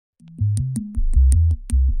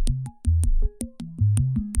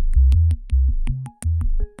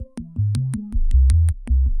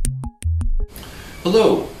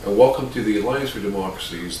Hello, and welcome to the Alliance for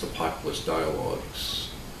Democracy's The Populist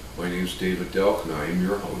Dialogues. My name is David Delk, and I am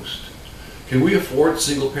your host. Can we afford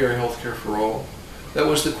single-payer health care for all? That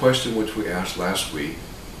was the question which we asked last week,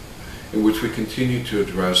 and which we continue to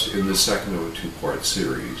address in the second of a two-part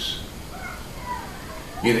series.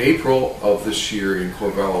 In April of this year in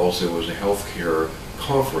Corvallis, there was a healthcare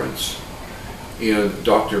conference, and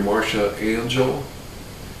Dr. Marcia Angel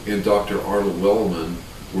and Dr. Arnold Relman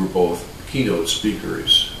were both keynote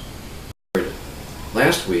speakers.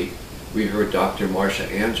 Last week, we heard Dr. Marcia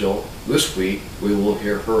Angel. This week, we will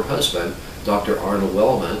hear her husband, Dr. Arnold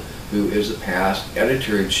Relman, who is the past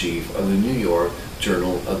editor-in-chief of the New York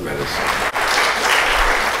Journal of Medicine.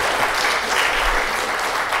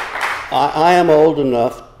 I am old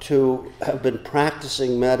enough to have been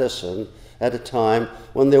practicing medicine at a time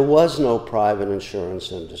when there was no private insurance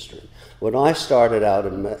industry. When I started out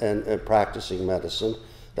in practicing medicine,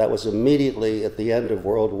 that was immediately at the end of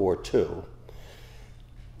World War II.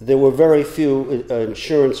 There were very few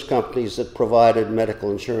insurance companies that provided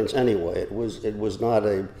medical insurance anyway. It was not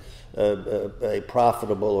a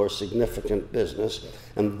profitable or significant business.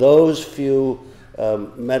 And those few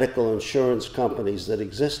medical insurance companies that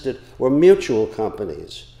existed were mutual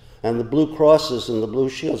companies. And the Blue Crosses and the Blue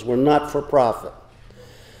Shields were not for profit.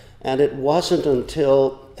 And it wasn't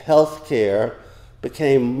until healthcare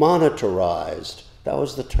became monetarized. That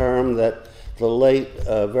was the term that the late,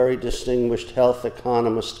 very distinguished health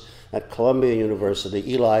economist at Columbia University,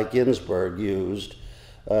 Eli Ginsberg, used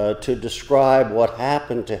to describe what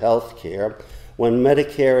happened to healthcare when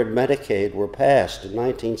Medicare and Medicaid were passed in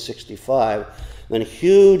 1965. Then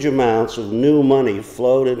huge amounts of new money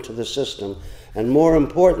flowed into the system, and more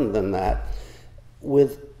important than that,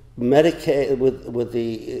 with Medicaid, with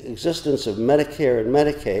the existence of Medicare and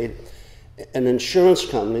Medicaid, an insurance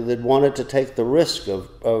company that wanted to take the risk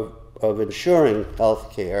of insuring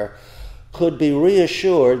health care could be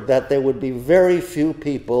reassured that there would be very few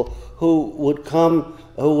people who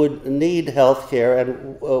would need health care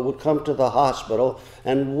and would come to the hospital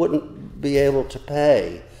and wouldn't be able to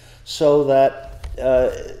pay, so that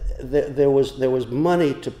there was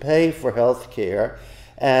money to pay for health care,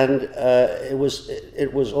 and it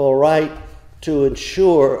was all right to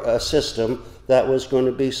insure a system that was going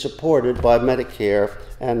to be supported by Medicare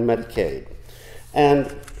and Medicaid.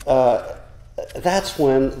 And that's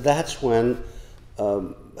when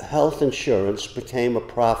health insurance became a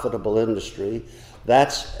profitable industry.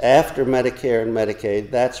 That's after Medicare and Medicaid.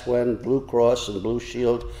 That's when Blue Cross and Blue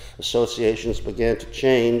Shield associations began to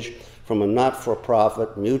change from a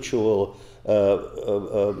not-for-profit mutual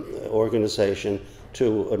organization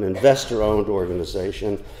to an investor-owned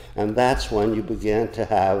organization. And that's when you began to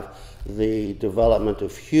have the development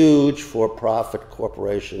of huge for-profit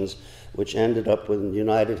corporations, which ended up with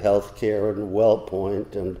United Healthcare and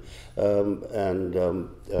WellPoint and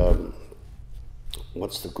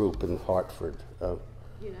what's the group in Hartford? United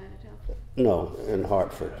Health? No, in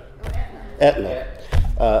Hartford. Aetna.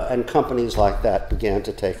 And companies like that began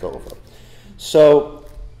to take over. So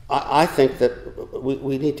I think that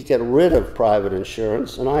we need to get rid of private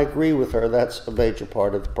insurance, and I agree with her, that's a major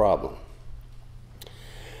part of the problem.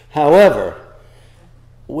 However,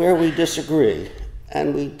 where we disagree,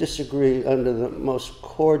 and we disagree under the most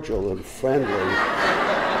cordial and friendly,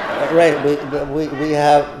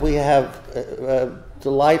 we have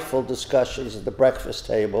delightful discussions at the breakfast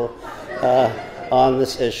table on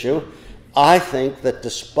this issue. I think that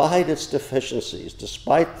despite its deficiencies,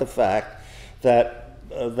 despite the fact that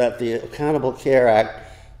the Accountable Care Act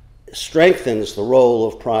strengthens the role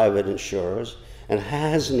of private insurers and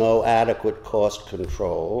has no adequate cost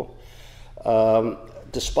control,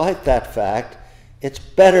 despite that fact, it's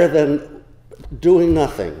better than doing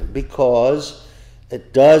nothing, because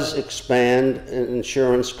it does expand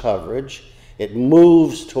insurance coverage. It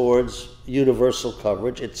moves towards universal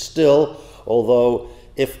coverage. It's still, although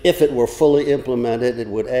if it were fully implemented, it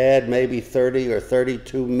would add maybe 30 or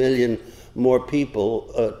 32 million more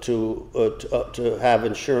people to have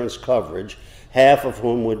insurance coverage, half of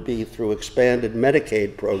whom would be through expanded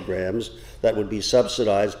Medicaid programs that would be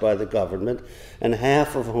subsidized by the government, and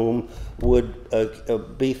half of whom would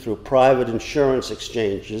be through private insurance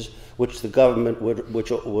exchanges, which the government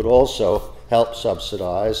would also help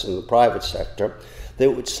subsidize in the private sector. They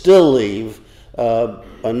would still leave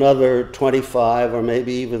another 25 or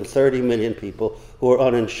maybe even 30 million people who are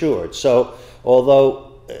uninsured. So although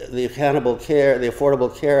the Affordable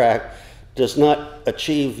Care Act does not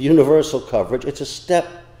achieve universal coverage, it's a step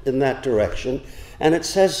in that direction, and it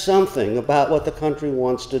says something about what the country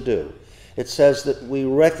wants to do. It says that we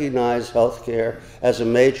recognize healthcare as a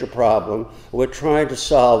major problem. We're trying to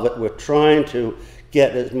solve it. We're trying to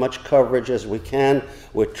get as much coverage as we can.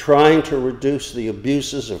 We're trying to reduce the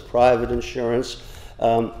abuses of private insurance.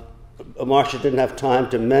 Marcia didn't have time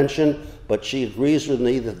to mention, but she agrees with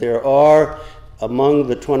me that there are, among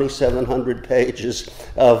the 2,700 pages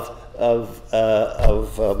of the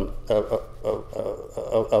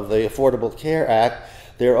Affordable Care Act,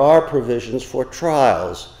 there are provisions for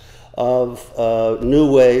trials of new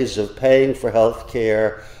ways of paying for health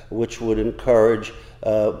care, which would encourage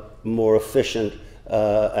more efficient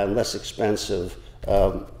and less expensive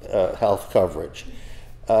health coverage,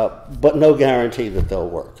 but no guarantee that they'll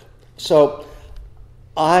work. So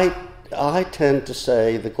I tend to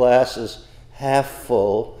say the glass is half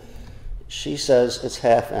full. She says it's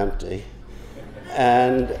half empty.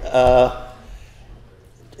 And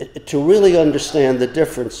to really understand the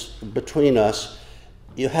difference between us,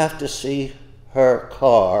 you have to see her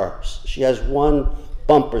car. She has one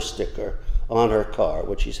bumper sticker on her car,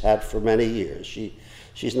 which she's had for many years.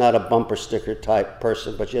 She's not a bumper sticker type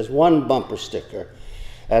person, but she has one bumper sticker,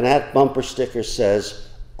 and that bumper sticker says,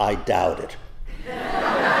 "I doubt it."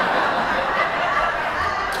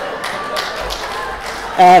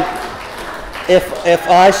 And if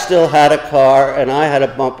I still had a car and I had a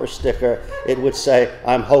bumper sticker, it would say,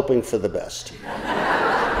 "I'm hoping for the best."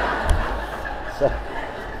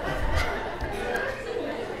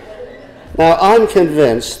 Now, I'm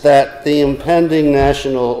convinced that the impending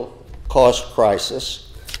national cost crisis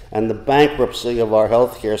and the bankruptcy of our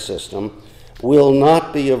healthcare system will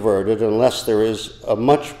not be averted unless there is a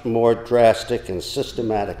much more drastic and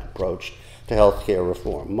systematic approach to healthcare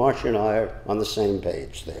reform. Marcia and I are on the same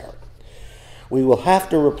page there. We will have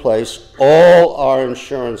to replace all our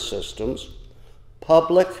insurance systems,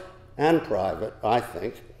 public and private, I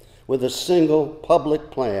think, with a single public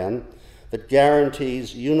plan that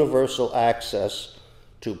guarantees universal access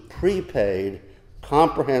to prepaid,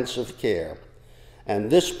 comprehensive care. And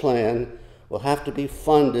this plan will have to be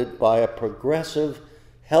funded by a progressive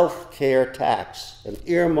health care tax, an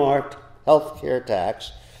earmarked health care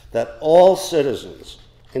tax that all citizens,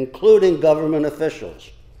 including government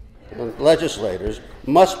officials and legislators,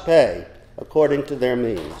 must pay according to their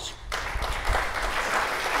means.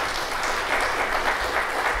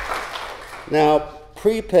 Now,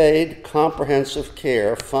 prepaid comprehensive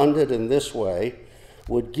care funded in this way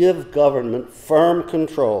would give government firm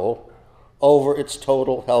control over its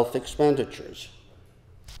total health expenditures.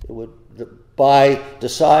 It would, by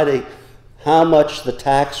deciding how much the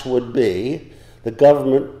tax would be, the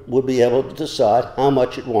government would be able to decide how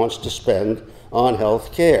much it wants to spend on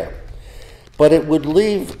health care. But I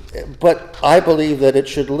believe that it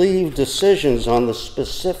should leave decisions on the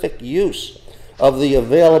specific use of the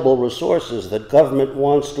available resources that government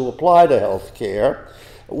wants to apply to health care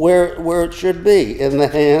where it should be, in the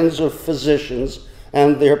hands of physicians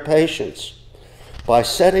and their patients. By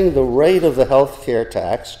setting the rate of the health care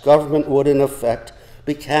tax, government would in effect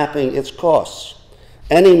be capping its costs.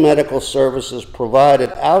 Any medical services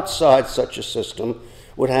provided outside such a system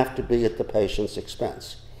would have to be at the patient's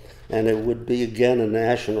expense. And it would be, again, a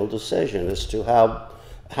national decision as to how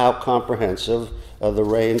comprehensive the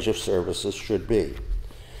range of services should be.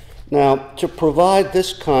 Now, to provide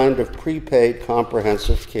this kind of prepaid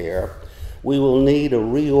comprehensive care, we will need a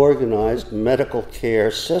reorganized medical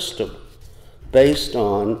care system based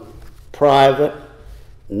on private,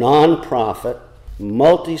 nonprofit,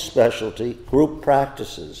 multi-specialty group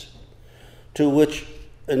practices in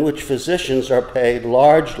which physicians are paid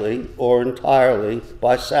largely or entirely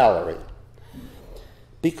by salary.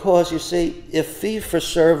 Because, you see, if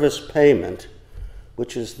fee-for-service payment,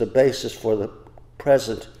 which is the basis for the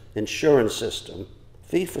present insurance system,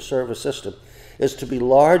 fee-for-service system, is to be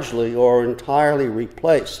largely or entirely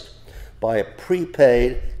replaced by a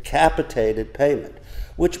prepaid, capitated payment,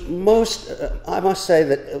 which most, I must say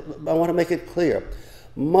that, I want to make it clear,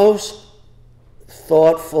 most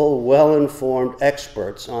thoughtful, well-informed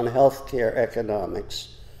experts on healthcare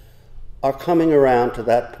economics are coming around to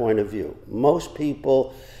that point of view. Most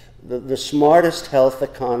people, the smartest health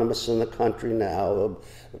economists in the country now,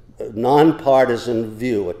 a nonpartisan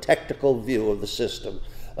view, a technical view of the system,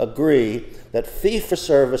 agree that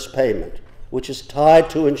fee-for-service payment, which is tied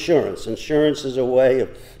to insurance. Insurance is a way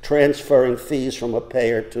of transferring fees from a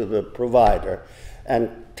payer to the provider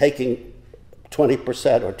and taking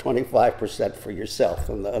 20% or 25% for yourself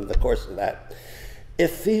in the course of that.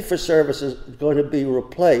 If fee-for-service is going to be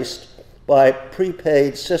replaced by a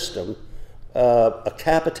prepaid system, a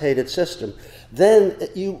capitated system, then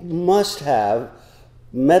you must have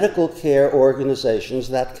medical care organizations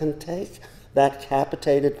that can take that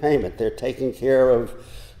capitated payment. They're taking care of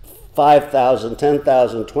 5,000,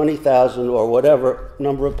 10,000, 20,000, or whatever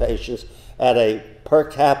number of patients at a per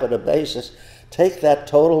capita basis. Take that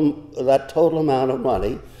total amount of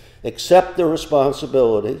money, accept the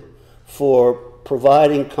responsibility for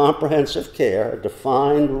providing comprehensive care, a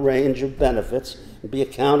defined range of benefits, and be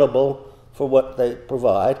accountable for what they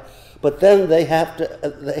provide. But then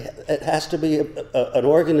it has to be an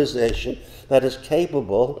organization that is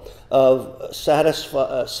capable of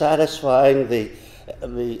satisfying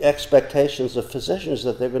the expectations of physicians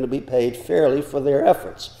that they're going to be paid fairly for their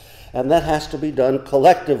efforts. And that has to be done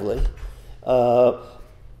collectively, the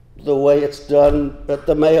way it's done at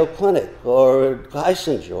the Mayo Clinic or at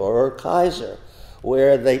Geisinger or Kaiser,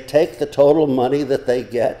 where they take the total money that they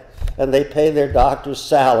get and they pay their doctors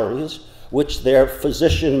salaries, which their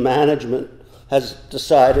physician management has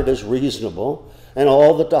decided is reasonable, and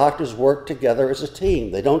all the doctors work together as a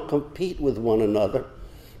team. They don't compete with one another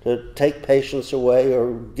to take patients away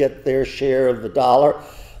or get their share of the dollar.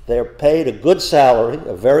 They're paid a good salary,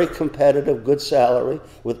 a very competitive good salary,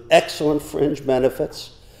 with excellent fringe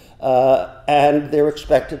benefits, and they're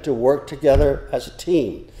expected to work together as a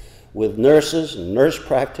team with nurses, nurse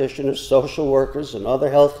practitioners, social workers, and other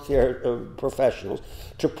healthcare professionals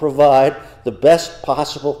to provide the best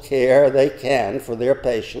possible care they can for their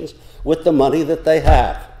patients with the money that they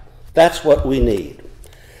have. That's what we need.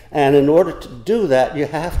 And in order to do that, you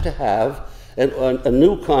have to have a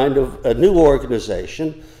new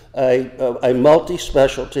organization, a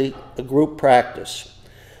multi-specialty group practice.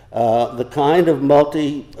 The kind of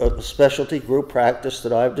multi-specialty group practice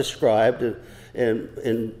that I've described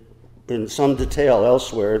in some detail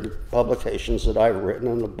elsewhere, in publications that I've written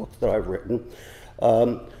and the book that I've written,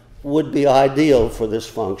 would be ideal for this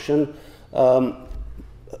function.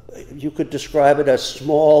 You could describe it as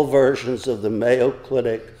small versions of the Mayo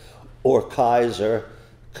Clinic or Kaiser,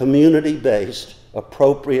 community-based,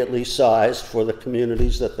 appropriately sized for the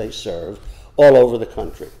communities that they serve all over the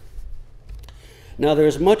country. Now,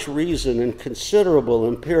 there's much reason and considerable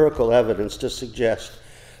empirical evidence to suggest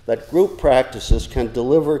that group practices can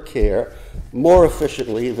deliver care more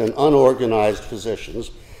efficiently than unorganized physicians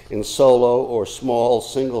in solo or small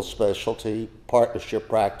single specialty partnership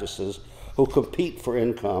practices who compete for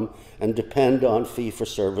income and depend on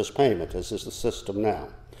fee-for-service payment, as is the system now.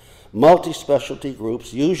 Multi-specialty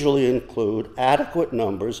groups usually include adequate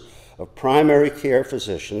numbers of primary care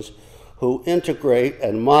physicians who integrate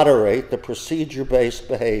and moderate the procedure-based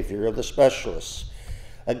behavior of the specialists.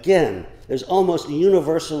 Again, there's almost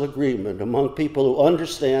universal agreement among people who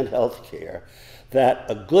understand healthcare that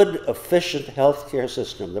a good, efficient healthcare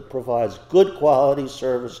system that provides good quality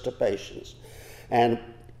service to patients and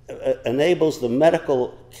enables the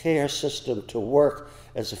medical care system to work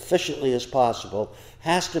as efficiently as possible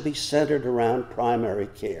has to be centered around primary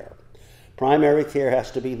care. Primary care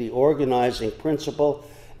has to be the organizing principle,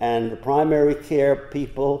 and the primary care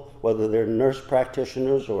people, whether they're nurse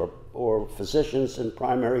practitioners or physicians in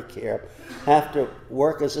primary care, have to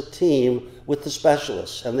work as a team with the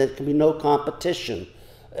specialists, and there can be no competition.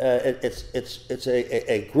 It's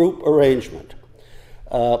a group arrangement.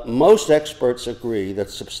 Most experts agree that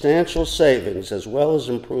substantial savings as well as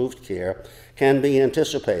improved care can be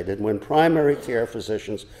anticipated when primary care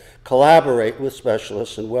physicians collaborate with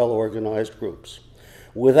specialists in well-organized groups.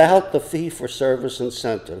 Without the fee-for-service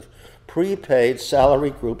incentive, prepaid salary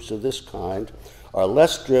groups of this kind are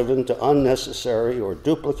less driven to unnecessary or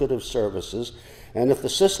duplicative services, and if the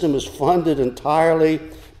system is funded entirely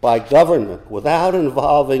by government without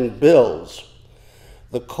involving bills,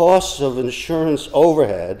 the costs of insurance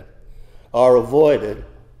overhead are avoided.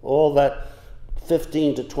 All that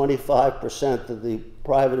 15 to 25% that the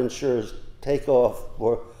private insurers take off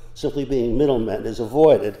for simply being middlemen is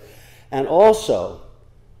avoided. And also,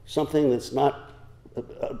 something that's not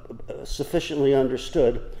sufficiently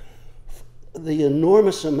understood, the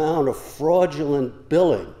enormous amount of fraudulent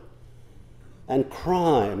billing and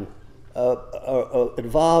crime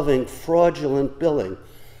involving fraudulent billing,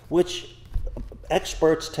 which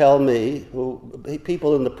experts tell me,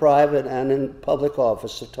 people in the private and in public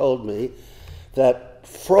office have told me, that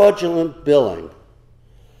fraudulent billing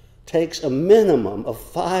takes a minimum of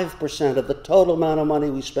 5% of the total amount of money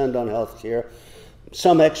we spend on health care.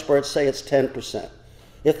 Some experts say it's 10%.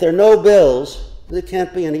 If there are no bills, there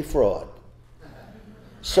can't be any fraud.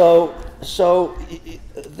 So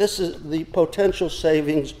this is, the potential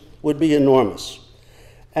savings would be enormous.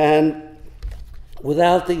 And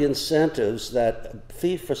without the incentives that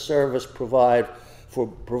fee-for-service provide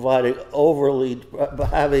for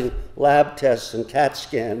having lab tests and CAT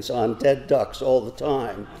scans on dead ducks all the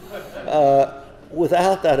time,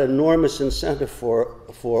 without that enormous incentive for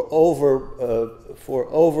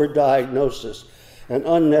overdiagnosis and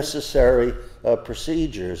unnecessary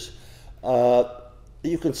procedures,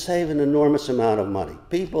 you can save an enormous amount of money.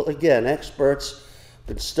 People, again, experts have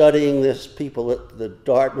been studying this. People at the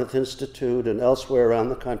Dartmouth Institute and elsewhere around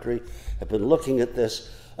the country have been looking at this.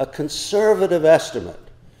 A conservative estimate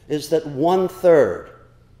is that 1/3,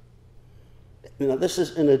 this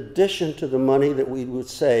is in addition to the money that we would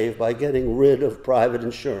save by getting rid of private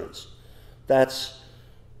insurance. That's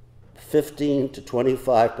 15 to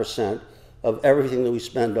 25% of everything that we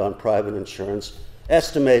spend on private insurance,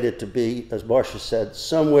 estimated to be, as Marcia said,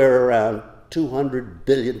 somewhere around $200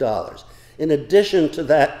 billion. In addition to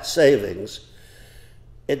that savings,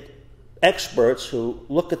 experts who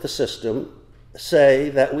look at the system say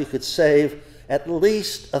that we could save at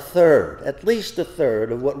least a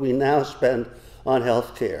third of what we now spend on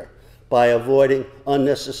health care by avoiding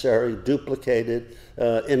unnecessary, duplicated,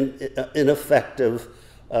 ineffective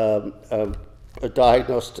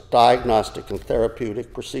diagnostic and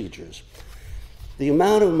therapeutic procedures. The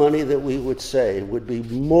amount of money that we would save would be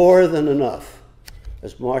more than enough,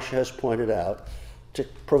 as Marcia has pointed out, to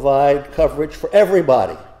provide coverage for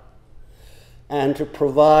everybody and to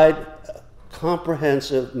provide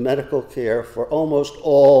comprehensive medical care for almost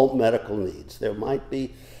all medical needs. There might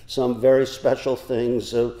be some very special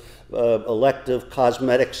things of elective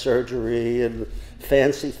cosmetic surgery and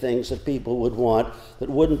fancy things that people would want that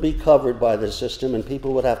wouldn't be covered by the system, and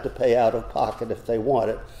people would have to pay out of pocket if they want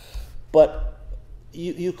it. But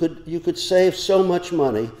you could save so much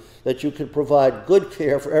money that you could provide good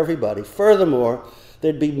care for everybody. Furthermore,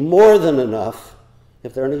 there'd be more than enough,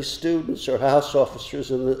 if there are any students or house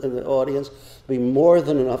officers in the audience, be more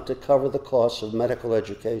than enough to cover the costs of medical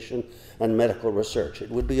education and medical research. It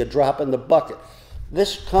would be a drop in the bucket.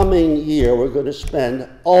 This coming year, we're going to spend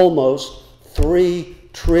almost $3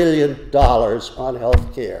 trillion on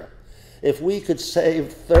health care. If we could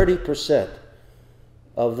save 30%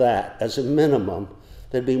 of that as a minimum,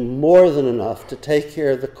 there'd be more than enough to take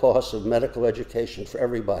care of the costs of medical education for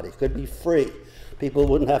everybody. It could be free. People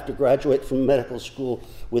wouldn't have to graduate from medical school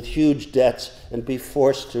with huge debts and be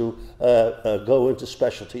forced to go into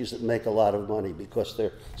specialties that make a lot of money because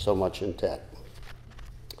they're so much in debt.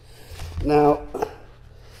 Now,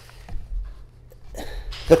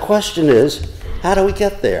 the question is, how do we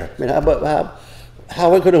get there? I mean, how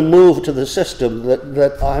are we going to move to the system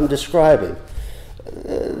that I'm describing?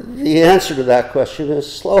 The answer to that question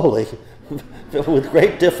is slowly, with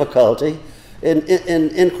great difficulty, in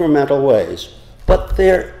incremental ways. But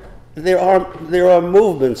there are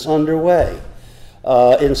movements underway.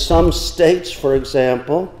 In some states, for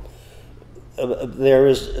example, there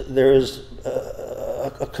is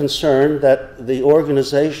a concern that the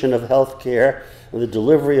organization of health care and the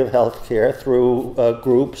delivery of health care through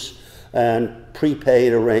groups and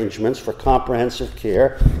prepaid arrangements for comprehensive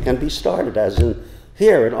care can be started, as in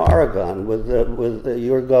here in Oregon with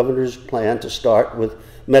your governor's plan to start with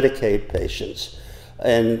Medicaid patients.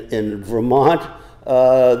 And in Vermont,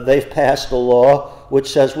 they've passed a law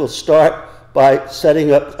which says we'll start by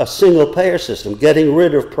setting up a single payer system, getting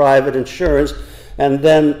rid of private insurance, and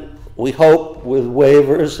then we hope with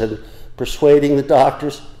waivers and persuading the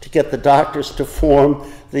doctors to get the doctors to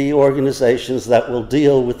form the organizations that will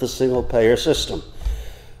deal with the single payer system.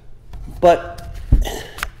 But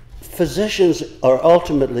physicians are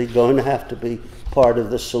ultimately going to have to be part of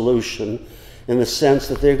the solution in the sense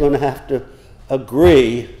that they're going to have to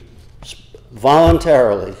agree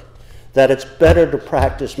voluntarily that it's better to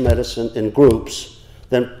practice medicine in groups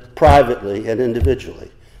than privately and individually.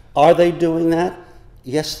 Are they doing that?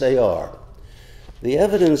 Yes, they are. The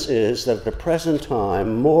evidence is that at the present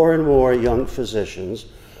time, more and more young physicians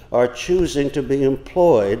are choosing to be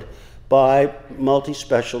employed by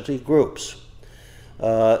multi-specialty groups.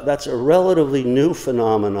 That's a relatively new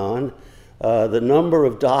phenomenon. The number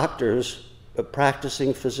of doctors,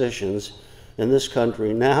 practicing physicians in this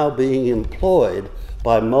country now being employed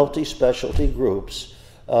by multi-specialty groups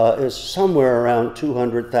is somewhere around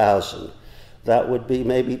 200,000. That would be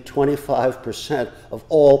maybe 25% of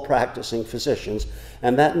all practicing physicians,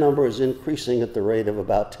 and that number is increasing at the rate of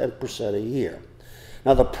about 10% a year.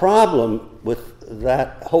 Now, the problem with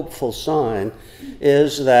that hopeful sign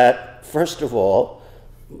is that, first of all,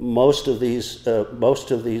 most of these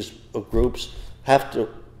groups have to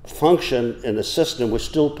function in a system which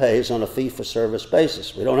still pays on a fee-for-service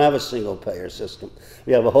basis. We don't have a single-payer system.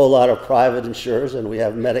 We have a whole lot of private insurers, and we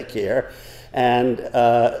have Medicare, and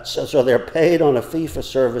so they're paid on a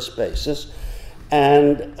fee-for-service basis,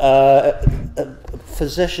 and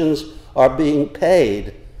physicians are being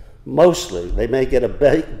paid Mostly, they may get a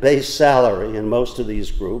base salary in most of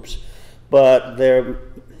these groups, but they're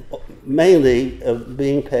mainly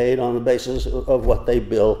being paid on the basis of what they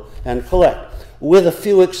bill and collect, with a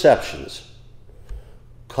few exceptions.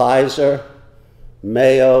 Kaiser,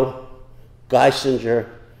 Mayo, Geisinger,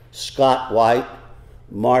 Scott White,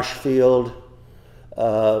 Marshfield,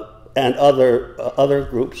 and other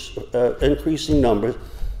groups, increasing numbers,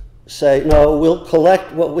 say, no, we'll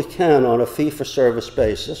collect what we can on a fee-for-service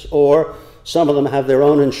basis, or some of them have their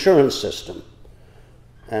own insurance system.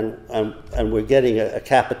 And we're getting a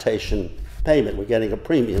capitation payment. We're getting a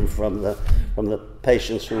premium from the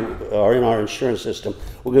patients who are in our insurance system.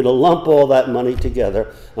 We're going to lump all that money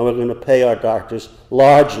together, and we're going to pay our doctors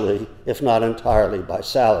largely, if not entirely, by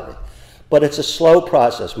salary. But it's a slow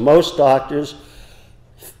process. Most doctors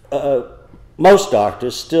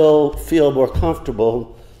still feel more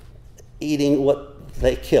comfortable eating what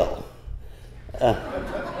they kill.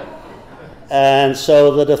 And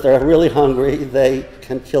so that if they're really hungry, they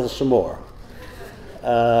can kill some more.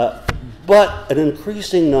 But an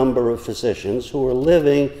increasing number of physicians who are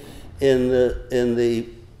living in the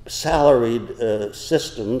salaried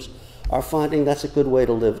systems are finding that's a good way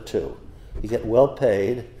to live too. You get well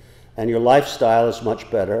paid, and your lifestyle is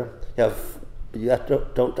much better.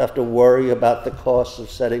 Don't have to worry about the costs of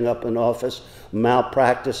setting up an office.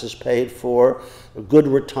 Malpractice is paid for, good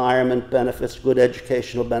retirement benefits, good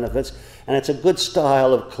educational benefits, and it's a good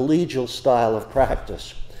style of collegial style of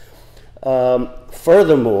practice.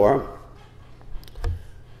 Furthermore,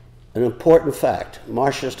 an important fact,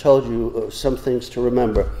 Marcia's told you some things to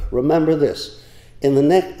remember. Remember this, by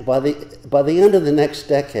the end of the next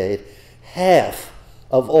decade, half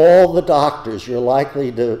of all the doctors you're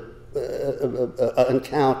likely to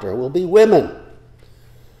encounter will be women.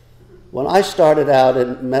 When I started out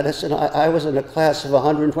in medicine, I was in a class of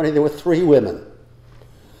 120, there were 3 women.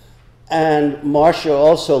 And Marcia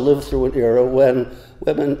also lived through an era when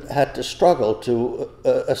women had to struggle to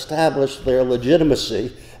establish their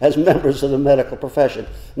legitimacy as members of the medical profession.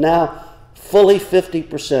 Now, fully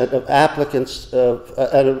 50% of applicants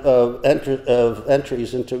of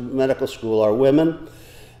entries into medical school are women,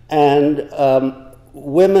 and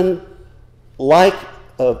women like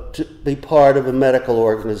to be part of a medical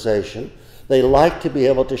organization. They like to be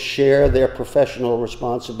able to share their professional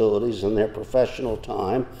responsibilities and their professional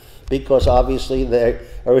time, because obviously they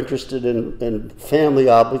are interested in family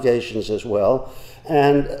obligations as well.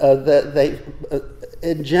 And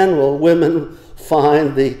in general, women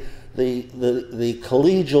find the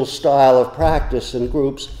collegial style of practice in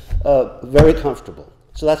groups very comfortable.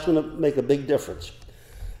 So that's going to make a big difference.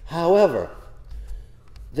 However,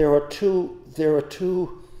 there are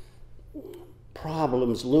two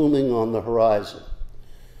problems looming on the horizon.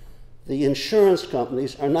 The insurance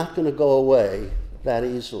companies are not going to go away that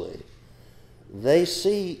easily. They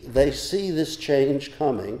see this change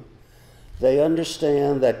coming. They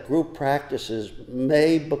understand that group practices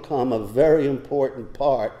may become a very important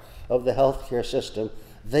part of the healthcare system.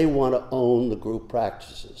 They want to own the group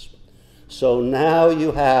practices. So now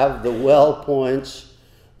you have the WellPoints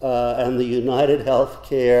and the United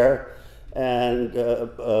Healthcare and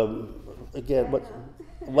again,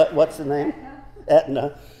 what's the name?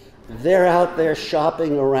 Aetna. They're out there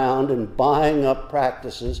shopping around and buying up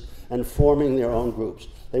practices and forming their own groups.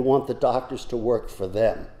 They want the doctors to work for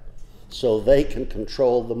them so they can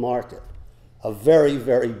control the market. A very,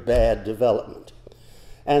 very bad development.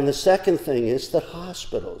 And the second thing is that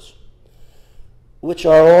hospitals, which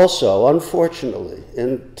are also, unfortunately,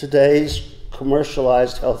 in today's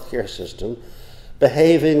commercialized healthcare system,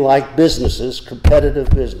 behaving like businesses, competitive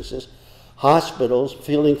businesses, hospitals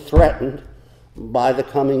feeling threatened by the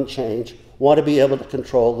coming change want to be able to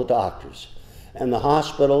control the doctors. And the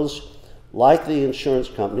hospitals, like the insurance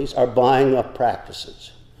companies, are buying up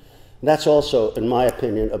practices. And that's also, in my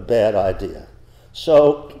opinion, a bad idea.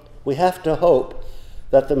 So we have to hope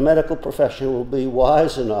that the medical profession will be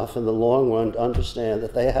wise enough in the long run to understand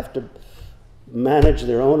that they have to manage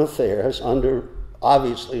their own affairs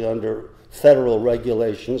obviously under federal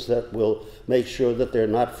regulations that will make sure that they're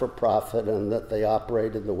not for profit and that they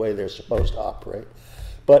operate in the way they're supposed to operate,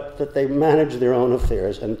 but that they manage their own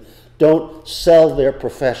affairs and don't sell their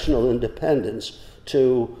professional independence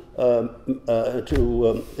to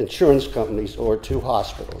insurance companies or to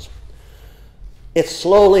hospitals. It's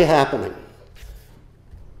slowly happening.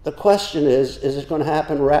 The question is it going to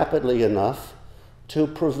happen rapidly enough to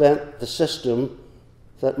prevent the system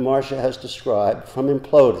that Marcia has described from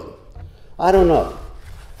imploding? I don't know.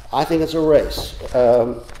 I think it's a race.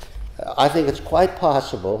 I think it's quite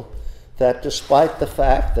possible that despite the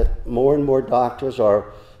fact that more and more doctors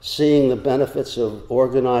are seeing the benefits of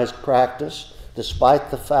organized practice,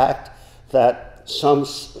 despite the fact that some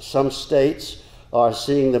states are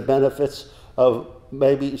seeing the benefits of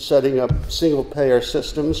maybe setting up single-payer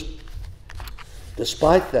systems.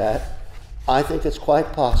 Despite that, I think it's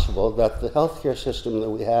quite possible that the healthcare system that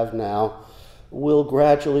we have now will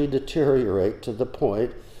gradually deteriorate to the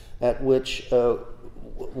point at which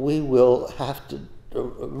we will have to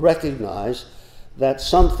recognize that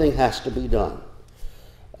something has to be done.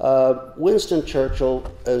 Winston Churchill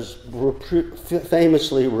is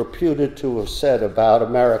famously reputed to have said about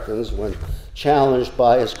Americans when challenged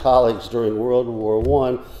by his colleagues during World War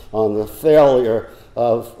I on the failure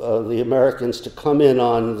of the Americans to come in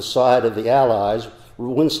on the side of the Allies.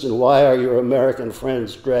 Winston, why are your American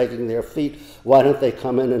friends dragging their feet? Why don't they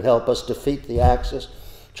come in and help us defeat the Axis?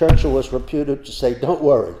 Churchill was reputed to say, don't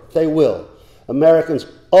worry, they will. Americans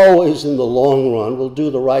always in the long run will do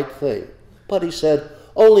the right thing. But he said,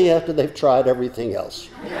 only after they've tried everything else.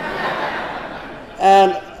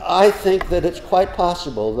 And I think that it's quite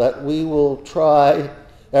possible that we will try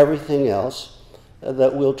everything else,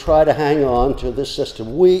 that we'll try to hang on to this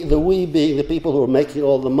system. We being the people who are making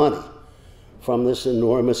all the money from this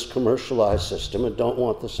enormous commercialized system and don't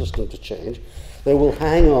want the system to change. They will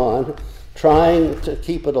hang on, trying to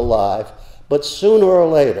keep it alive, but sooner or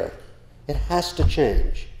later, it has to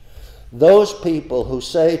change. Those people who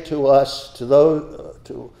say to us, to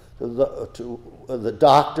the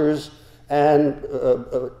doctors and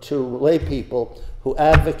to lay people who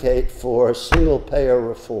advocate for single-payer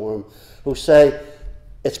reform, who say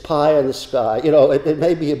it's pie in the sky. You know, it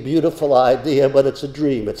may be a beautiful idea, but it's a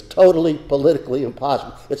dream. It's totally politically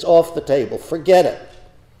impossible. It's off the table. Forget it.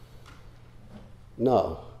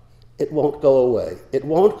 No, it won't go away. It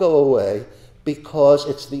won't go away because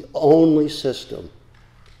it's the only system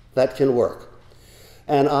that can work.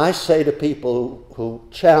 And I say to people who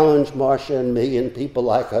challenge Marcia and me and people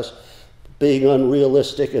like us being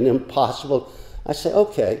unrealistic and impossible, I say,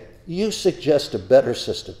 okay, you suggest a better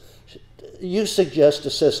system. You suggest a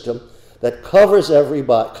system that covers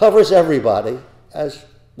everybody as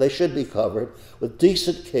they should be covered, with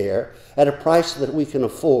decent care at a price that we can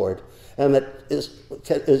afford and that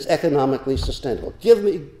is economically sustainable. Give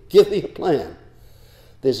me a plan.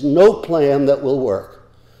 There's no plan that will work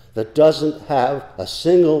that doesn't have a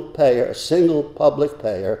single payer, a single public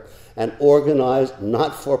payer, and organized,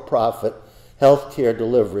 not-for-profit health care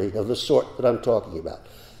delivery of the sort that I'm talking about.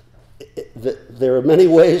 There are many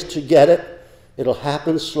ways to get it. It'll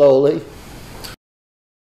happen slowly.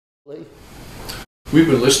 We've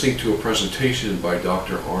been listening to a presentation by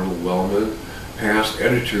Dr. Arnold Relman, past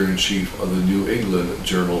editor-in-chief of the New England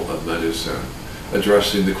Journal of Medicine,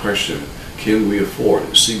 addressing the question, can we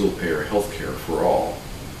afford single-payer health care for all?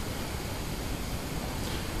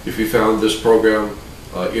 If you found this program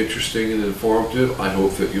interesting and informative, I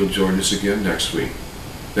hope that you'll join us again next week.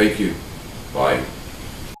 Thank you. Bye.